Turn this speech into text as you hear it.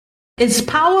Is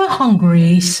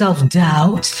power-hungry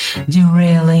self-doubt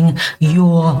derailing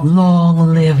your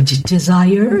long-lived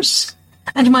desires?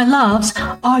 And my loves,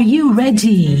 are you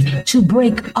ready to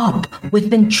break up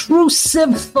with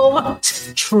intrusive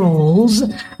thought trolls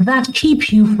that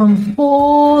keep you from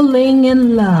falling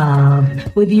in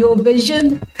love with your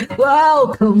vision?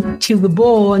 Welcome to the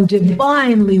Born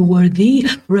Divinely Worthy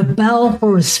Rebel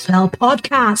for a Spell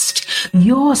podcast,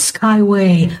 your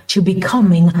skyway to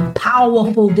becoming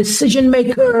powerful decision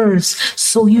makers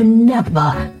so you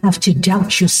never have to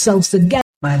doubt yourselves again.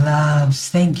 My loves,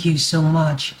 thank you so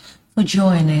much for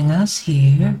joining us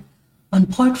here on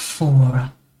part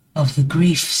 4 of the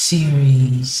grief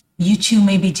series. You too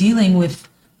may be dealing with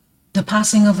the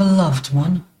passing of a loved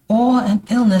one or an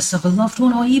illness of a loved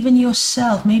one, or even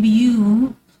yourself. Maybe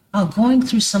you are going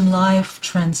through some life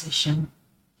transition,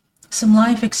 some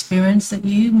life experience that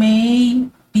you may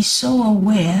be so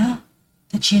aware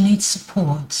that you need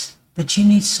support.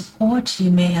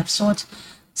 You may have sought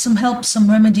some help, some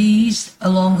remedies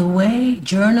along the way,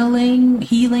 journaling,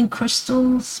 healing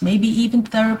crystals, maybe even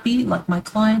therapy, like my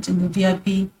client in the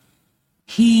VIP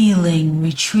healing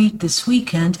retreat this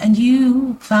weekend. And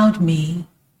you found me,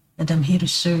 and I'm here to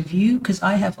serve you because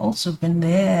I have also been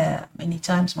there many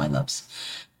times, my loves.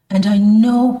 And I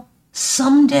know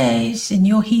some days in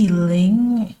your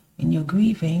healing, in your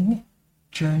grieving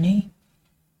journey,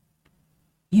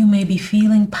 you may be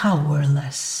feeling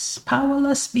powerless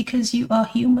because you are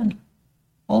human.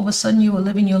 All of a sudden you are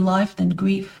living your life, then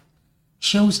grief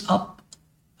shows up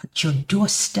at your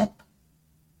doorstep,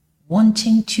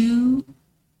 wanting to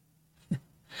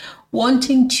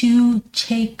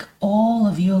take all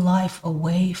of your life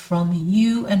away from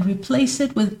you and replace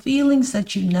it with feelings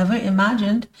that you never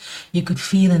imagined you could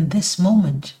feel in this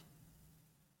moment.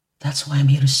 That's why I'm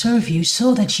here to serve you,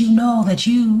 so that you know that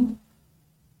you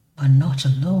are not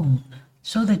alone,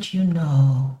 so that you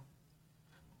know,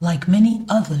 like many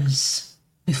others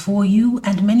before you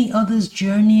and many others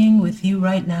journeying with you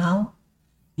right now,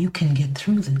 you can get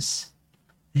through this.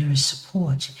 There is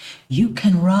support. You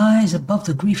can rise above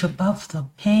the grief, above the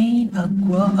pain,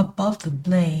 above the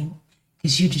blame,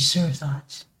 because you deserve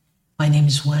that. My name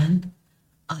is Wen.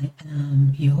 I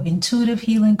am your intuitive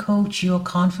healing coach, your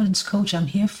confidence coach. I'm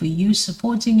here for you,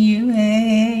 supporting you.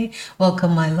 Hey,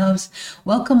 welcome, my loves.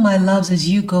 Welcome, my loves, as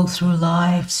you go through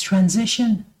life's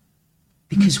transition,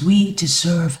 because we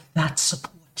deserve that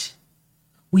support.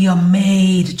 We are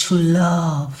made to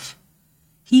love.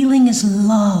 Healing is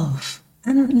love,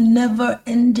 and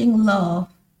never-ending love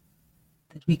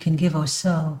that we can give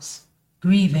ourselves.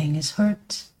 Grieving is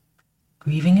hurt.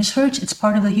 Grieving is hurt. It's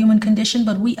part of the human condition,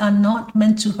 but we are not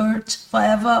meant to hurt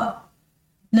forever.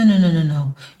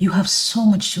 No. You have so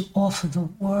much to offer the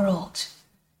world.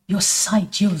 Your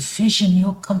sight, your vision,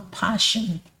 your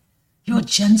compassion, your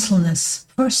gentleness,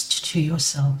 first to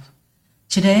yourself.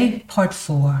 Today, part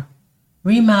 4.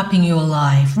 Remapping your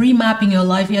life. Remapping your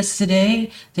life.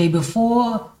 Yesterday, day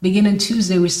before, beginning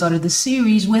Tuesday, we started the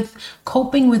series with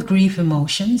coping with grief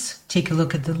emotions. Take a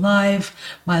look at the live.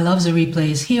 My loves, the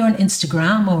replay is here on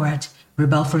Instagram or at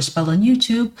Rebel for a Spell on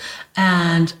YouTube.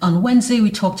 And on Wednesday,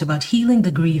 we talked about healing the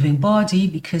grieving body,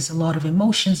 because a lot of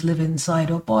emotions live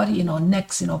inside our body, in our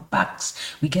necks, in our backs.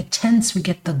 We get tense, we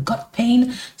get the gut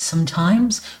pain.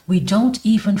 Sometimes we don't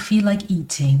even feel like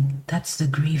eating. That's the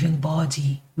grieving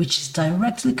body, which is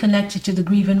directly connected to the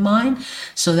grieving mind.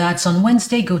 So that's on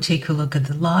Wednesday. Go take a look at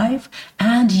the live.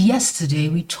 And yesterday,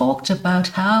 we talked about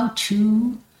how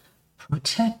to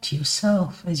protect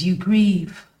yourself as you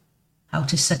grieve, how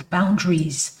to set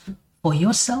boundaries for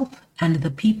yourself and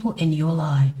the people in your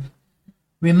life.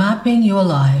 Remapping your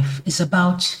life is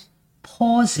about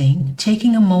pausing,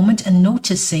 taking a moment and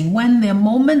noticing when their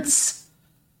moments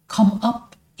come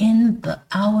up in the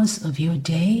hours of your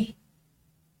day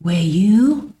where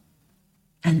you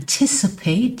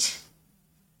anticipate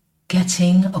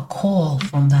getting a call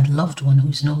from that loved one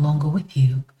who's no longer with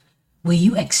you, where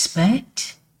you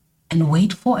expect and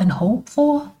wait for and hope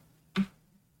for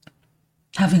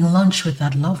having lunch with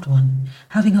that loved one,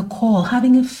 having a call,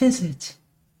 having a visit,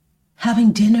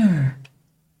 having dinner,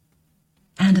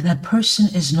 and that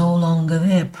person is no longer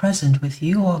there present with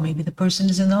you, or maybe the person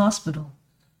is in the hospital.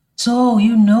 So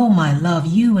you know, my love,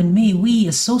 you and me, we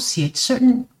associate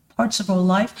certain parts of our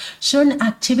life, certain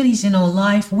activities in our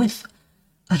life with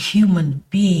a human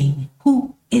being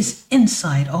who is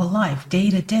inside our life day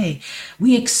to day.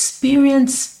 We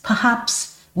experience,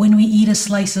 perhaps, when we eat a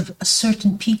slice of a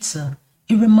certain pizza,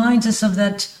 it reminds us of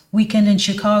that weekend in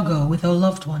Chicago with our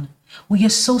loved one. We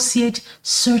associate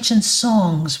certain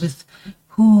songs with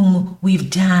whom we've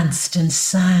danced and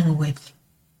sang with.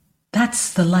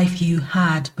 That's the life you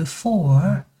had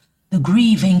before The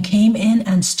grieving came in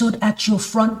and stood at your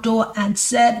front door and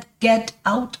said, "Get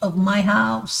out of my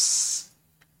house."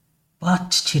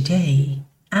 But today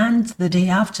and the day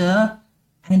after,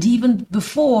 and even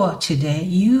before today,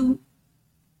 you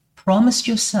promised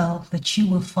yourself that you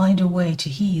will find a way to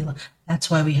heal. That's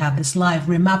why we have this live.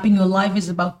 Remapping your life is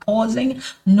about pausing,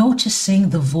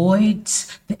 noticing the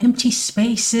voids, the empty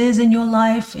spaces in your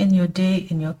life, in your day,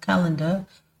 in your calendar,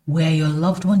 where your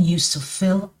loved one used to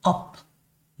fill up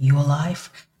your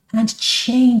life, and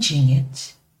changing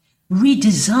it,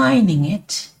 redesigning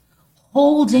it,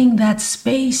 holding that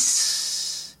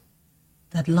space,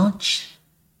 that lunch,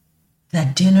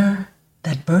 that dinner,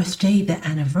 that birthday, that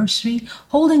anniversary,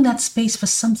 holding that space for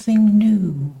something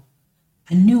new,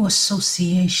 a new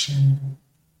association.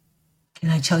 Can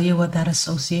I tell you what that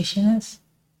association is?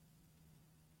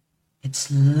 It's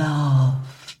loving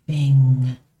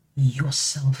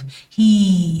yourself,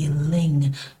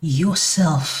 healing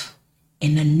yourself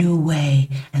in a new way.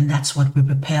 And that's what we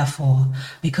prepare for.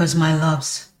 Because, my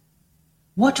loves,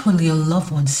 what will your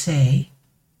loved ones say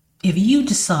if you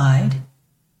decide,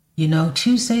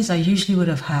 Tuesdays I usually would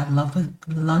have had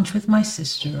lunch with my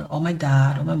sister or my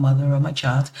dad or my mother or my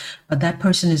child, but that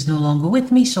person is no longer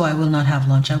with me, so I will not have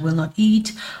lunch. I will not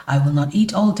eat. I will not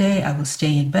eat all day. I will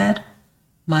stay in bed.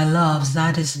 My loves,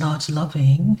 that is not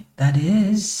loving. That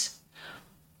is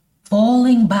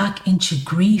falling back into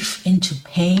grief, into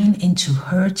pain, into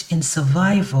hurt, in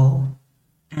survival.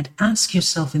 And ask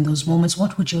yourself in those moments,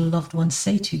 what would your loved ones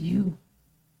say to you?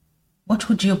 What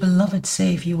would your beloved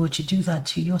say if you were to do that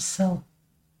to yourself?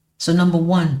 So number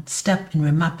one step in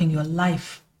remapping your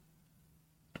life,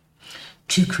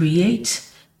 to create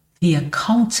the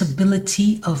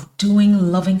accountability of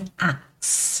doing loving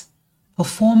acts,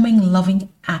 performing loving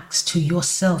acts to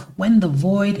yourself. When the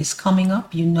void is coming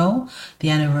up, the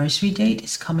anniversary date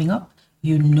is coming up,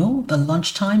 the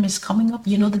lunchtime is coming up,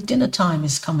 the dinner time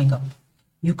is coming up.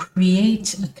 You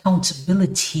create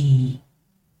accountability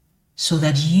so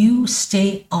that you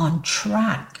stay on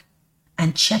track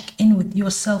and check in with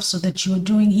yourself so that you're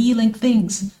doing healing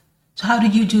things. So how do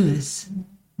you do this,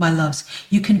 my loves?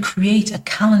 You can create a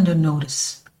calendar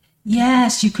notice.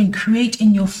 Yes, you can create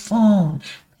in your phone,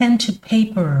 pen to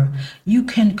paper. You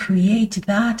can create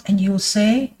that and you'll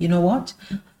say, you know what?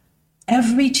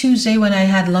 Every Tuesday when I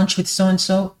had lunch with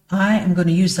so-and-so, I am going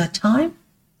to use that time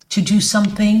to do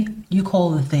something you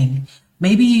call the thing.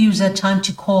 Maybe you use that time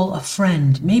to call a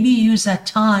friend. Maybe you use that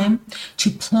time to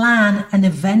plan an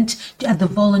event at the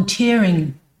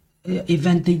volunteering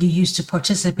event that you used to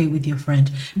participate with your friend.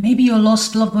 Maybe your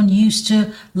lost loved one used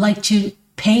to like to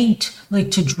paint, like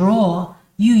to draw.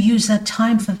 You use that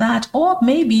time for that. Or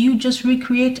maybe you just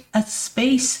recreate a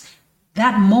space,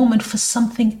 that moment for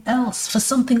something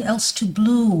else to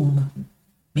bloom.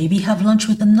 Maybe have lunch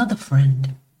with another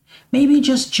friend. Maybe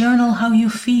just journal how you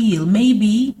feel.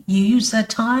 Maybe you use that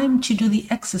time to do the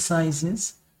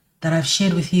exercises that I've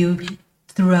shared with you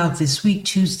throughout this week,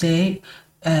 Tuesday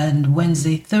and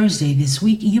Wednesday, Thursday this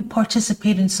week. You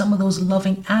participate in some of those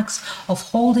loving acts of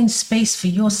holding space for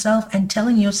yourself and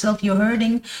telling yourself you're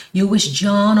hurting. You wish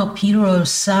John or Peter or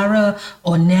Sarah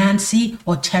or Nancy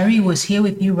or Terry was here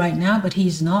with you right now, but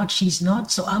he's not, she's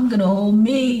not, so I'm going to hold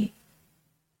me.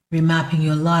 Remapping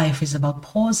your life is about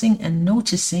pausing and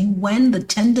noticing when the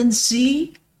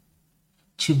tendency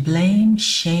to blame,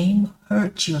 shame,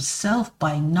 hurt yourself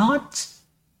by not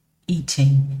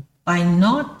eating, by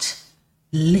not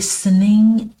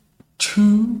listening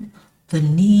to the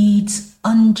needs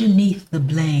underneath the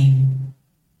blame.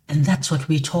 And that's what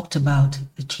we talked about,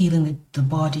 the healing the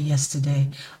body yesterday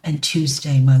and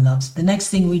Tuesday, my loves. The next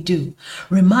thing we do,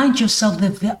 remind yourself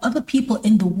that there are other people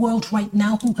in the world right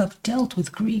now who have dealt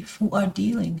with grief, who are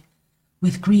dealing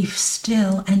with grief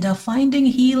still and are finding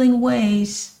healing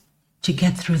ways to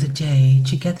get through the day,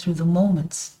 to get through the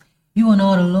moments. You are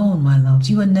not alone, my loves.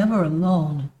 You are never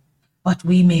alone. But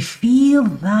we may feel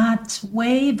that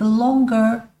way the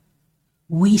longer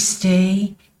we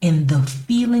stay in the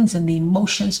feelings and the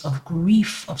emotions of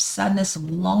grief, of sadness, of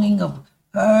longing, of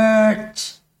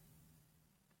hurt.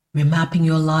 Remapping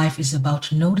your life is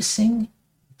about noticing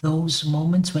those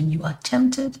moments when you are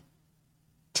tempted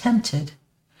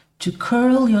to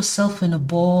curl yourself in a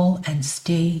ball and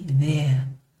stay there.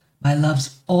 My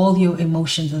loves, all your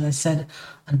emotions, as I said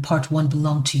in part one,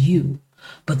 belong to you.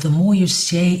 But the more you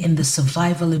stay in the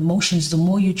survival emotions, the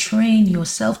more you train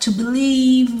yourself to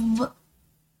believe.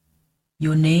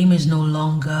 Your name is no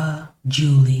longer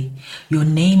Julie. Your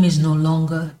name is no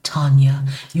longer Tanya.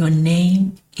 Your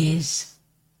name is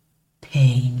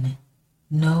pain.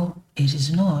 No, it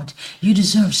is not. You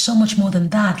deserve so much more than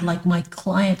that, like my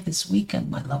client this weekend,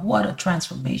 my love. What a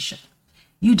transformation.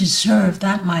 You deserve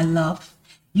that, my love.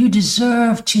 You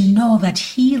deserve to know that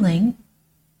healing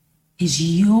is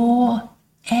your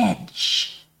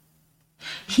edge.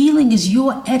 Healing is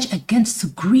your edge against the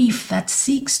grief that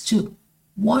seeks to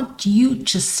want you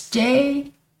to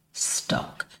stay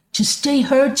stuck, to stay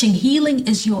hurting. Healing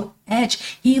is your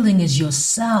edge. Healing is your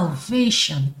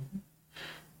salvation.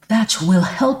 That will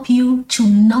help you to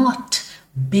not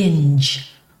binge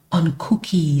on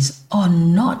cookies, or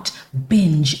not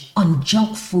binge on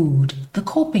junk food. The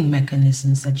coping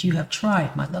mechanisms that you have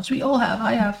tried, my loves, we all have.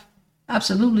 I have.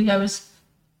 Absolutely. I was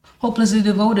hopelessly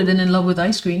devoted and in love with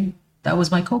ice cream. That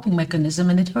was my coping mechanism,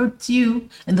 and it hurts you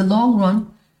in the long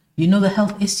run. You know the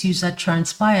health issues that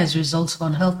transpire as a result of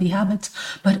unhealthy habits.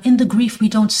 But in the grief, we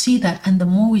don't see that. And the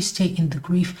more we stay in the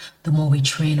grief, the more we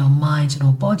train our minds and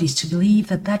our bodies to believe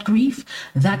that that grief,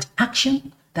 that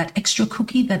action, that extra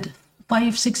cookie, that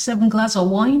 5, 6, 7 glass of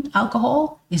wine,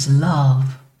 alcohol, is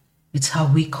love. It's how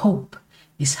we cope.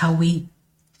 It's how we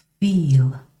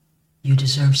feel. You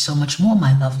deserve so much more,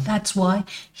 my love. That's why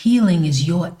healing is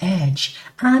your edge.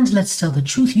 And let's tell the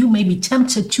truth, you may be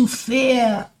tempted to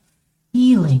fear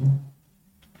healing.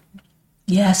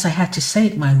 Yes, I had to say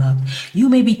it, my love. You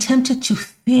may be tempted to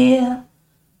fear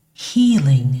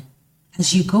healing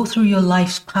as you go through your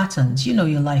life's patterns. You know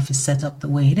your life is set up the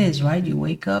way it is, right? You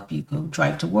wake up, you go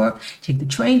drive to work, take the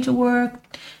train to work,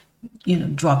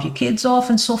 drop your kids off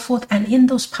and so forth. And in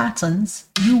those patterns,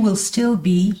 you will still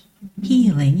be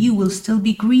healing. You will still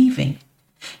be grieving.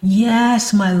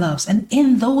 Yes, my loves. And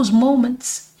in those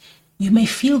moments, you may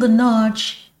feel the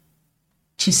nudge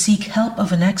to seek help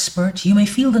of an expert. You may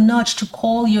feel the nudge to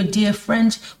call your dear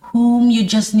friend whom you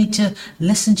just need to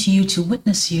listen to you, to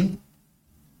witness you.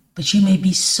 But you may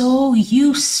be so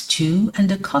used to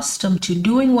and accustomed to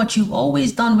doing what you've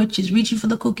always done, which is reaching for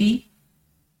the cookie,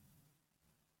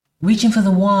 reaching for the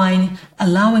wine,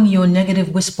 allowing your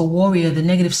negative whisper warrior, the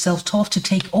negative self-talk, to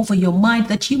take over your mind,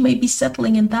 that you may be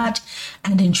settling in that.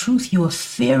 And in truth, you are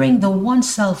fearing the one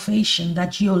salvation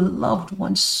that your loved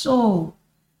one so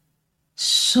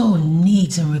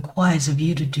needs and requires of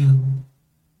you to do.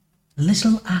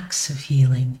 Little acts of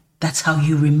healing. That's how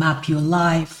you remap your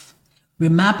life.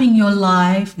 Remapping your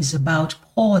life is about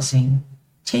pausing,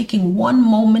 taking one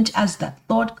moment as that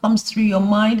thought comes through your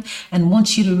mind and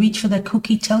wants you to reach for that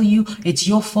cookie, tell you it's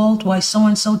your fault, why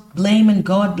so-and-so, blaming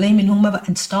God, blaming whomever,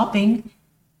 and stopping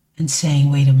and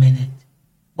saying, wait a minute,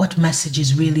 what message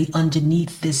is really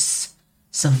underneath this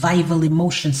survival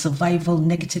emotion, survival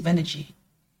negative energy?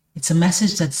 It's a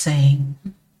message that's saying,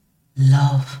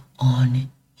 love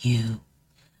on you.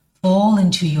 Fall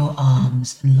into your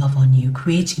arms and love on you,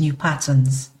 create new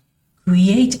patterns.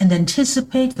 Create and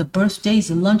anticipate the birthdays,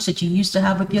 the lunch that you used to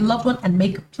have with your loved one, and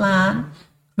make a plan.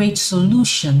 Create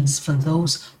solutions for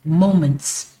those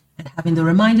moments. And having the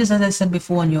reminders, as I said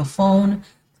before, on your phone,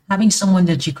 having someone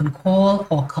that you can call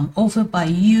or come over by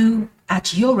you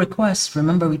at your request.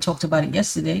 Remember, we talked about it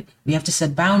yesterday. We have to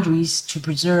set boundaries to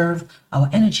preserve our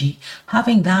energy.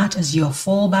 Having that as your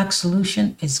fallback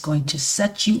solution is going to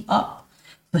set you up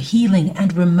for healing.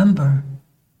 And remember,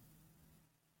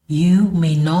 you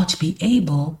may not be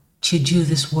able to do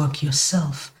this work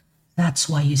yourself. That's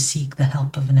why you seek the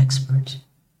help of an expert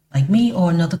like me or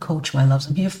another coach, my loves.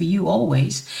 I'm here for you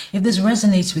always. If this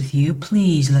resonates with you,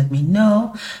 please let me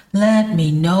know. Let me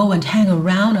know and hang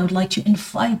around. I would like to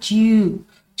invite you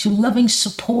to loving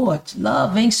support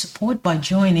by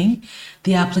joining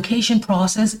the application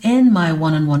process in my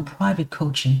one-on-one private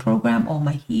coaching program or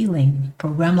my healing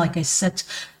program. Like I said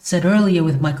earlier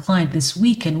with my client this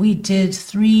week, and we did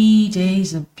 3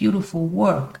 days of beautiful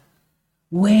work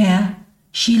where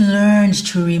she learned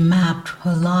to remap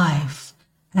her life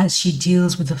as she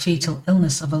deals with the fatal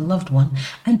illness of a loved one.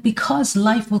 And because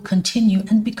life will continue,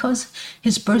 and because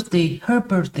his birthday, her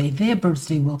birthday, their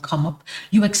birthday will come up,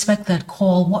 you expect that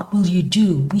call. What will you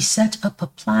do? We set up a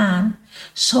plan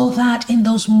so that in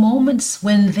those moments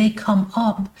when they come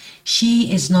up,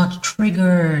 she is not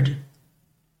triggered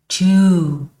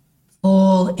to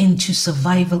fall into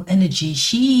survival energy.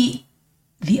 She,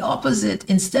 the opposite,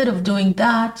 instead of doing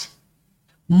that,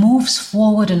 moves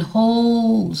forward and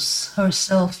holds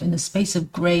herself in a space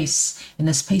of grace, in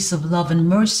a space of love and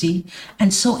mercy.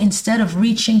 And so instead of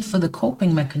reaching for the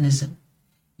coping mechanism,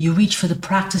 you reach for the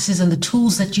practices and the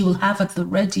tools that you will have at the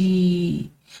ready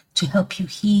to help you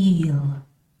heal.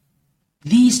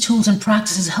 These tools and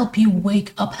practices help you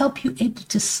wake up, help you able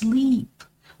to sleep.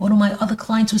 One of my other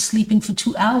clients was sleeping for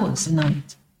 2 hours a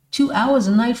night. 2 hours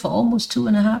a night for almost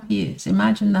 2.5 years.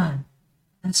 Imagine that.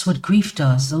 That's what grief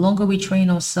does. The longer we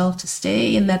train ourselves to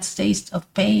stay in that state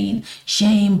of pain,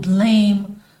 shame,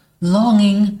 blame,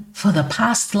 longing for the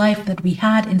past life that we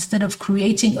had instead of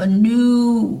creating a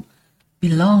new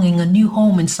belonging, a new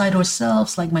home inside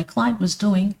ourselves, like my client was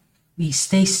doing. We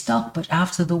stay stuck, but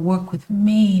after the work with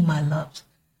me, my love,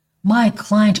 my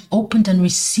client opened and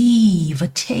received a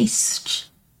taste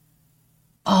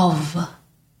of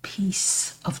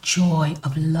peace, of joy,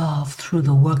 of love through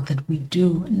the work that we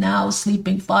do. Now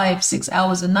sleeping 5-6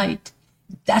 hours a night.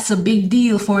 That's a big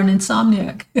deal for an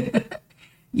insomniac.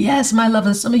 Yes, my love,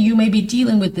 and some of you may be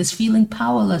dealing with this, feeling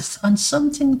powerless on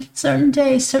something, certain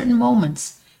days, certain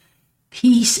moments.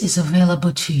 Peace is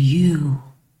available to you.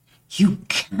 You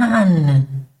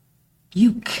can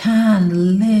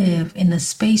live in a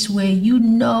space where you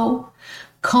know,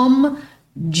 come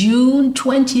June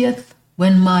 20th,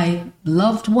 when my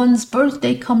loved one's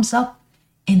birthday comes up,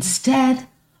 instead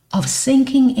of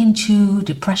sinking into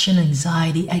depression,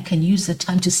 anxiety, I can use the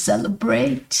time to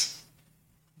celebrate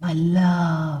my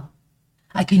love.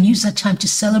 I can use that time to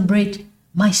celebrate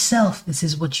myself. This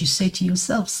is what you say to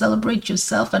yourself. Celebrate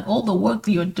yourself and all the work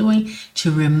that you're doing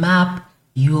to remap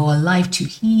your life, to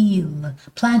heal.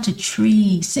 Plant a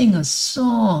tree, sing a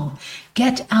song,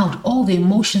 get out all the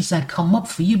emotions that come up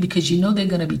for you, because you know there are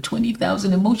going to be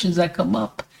 20,000 emotions that come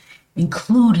up,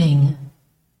 including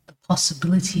the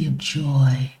possibility of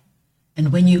joy.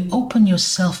 And when you open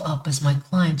yourself up, as my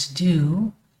clients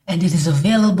do, and it is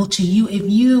available to you, if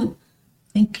you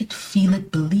think it, feel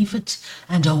it, believe it,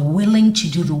 and are willing to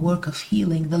do the work of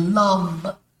healing, the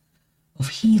love of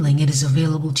healing, it is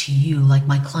available to you, like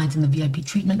my clients in the VIP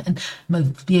treatment and my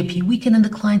VIP weekend and the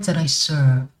clients that I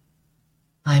serve.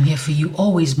 I'm here for you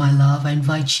always, my love. I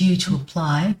invite you to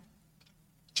apply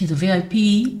to the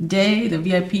VIP day, the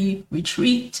VIP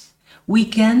retreat,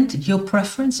 weekend, your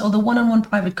preference, or the one-on-one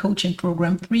private coaching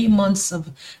program, 3 months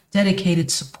of dedicated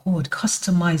support,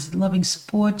 customized, loving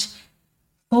support,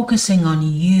 focusing on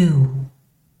you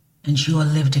and your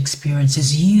lived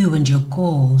experiences, you and your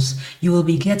goals. You will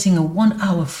be getting a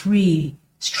 1-hour free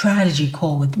strategy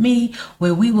call with me,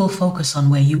 where we will focus on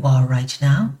where you are right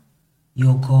now,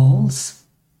 your goals,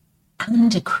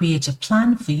 and create a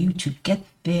plan for you to get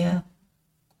there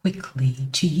quickly,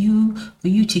 for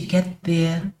you to get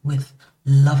there with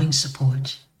loving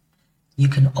support. You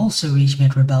can also reach me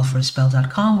at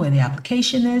rebelforaspell.com, where the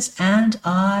application is, and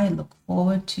I look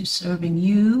forward to serving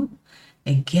you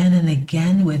again and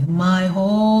again with my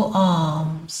whole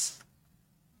arms,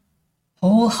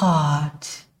 whole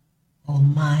heart, whole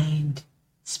mind,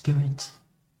 spirit,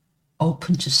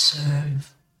 open to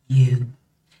serve you,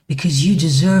 because you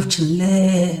deserve to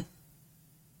live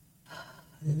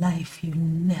a life you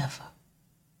never,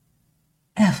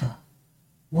 ever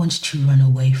want to run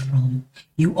away from.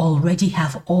 You already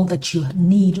have all that you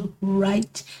need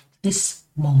right this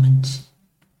moment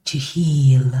to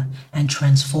heal and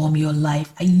transform your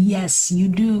life. Yes, you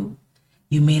do.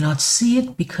 You may not see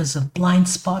it because of blind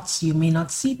spots. You may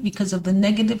not see it because of the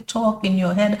negative talk in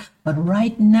your head. But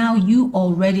right now, you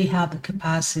already have the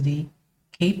capacity,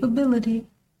 capability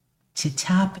to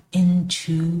tap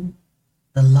into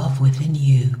the love within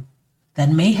you that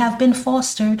may have been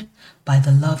fostered by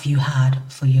the love you had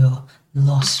for your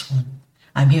lost one.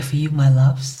 I'm here for you, my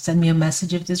loves. Send me a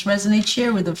message if this resonates.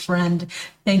 Share with a friend.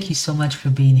 Thank you so much for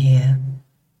being here.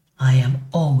 I am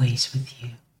always with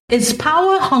you. Is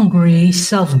power-hungry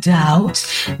self-doubt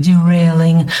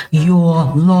derailing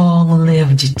your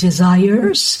long-lived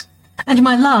desires? And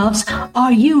my loves,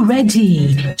 are you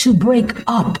ready to break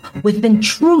up with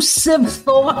intrusive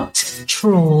thought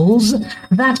trolls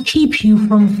that keep you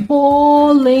from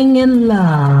falling in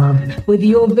love with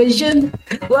your vision?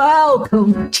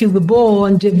 Welcome to the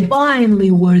Born Divinely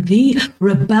Worthy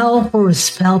Rebel for a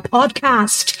Spell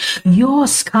podcast, your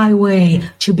skyway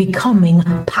to becoming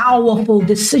powerful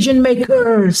decision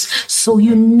makers, so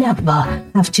you never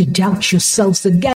have to doubt yourselves again.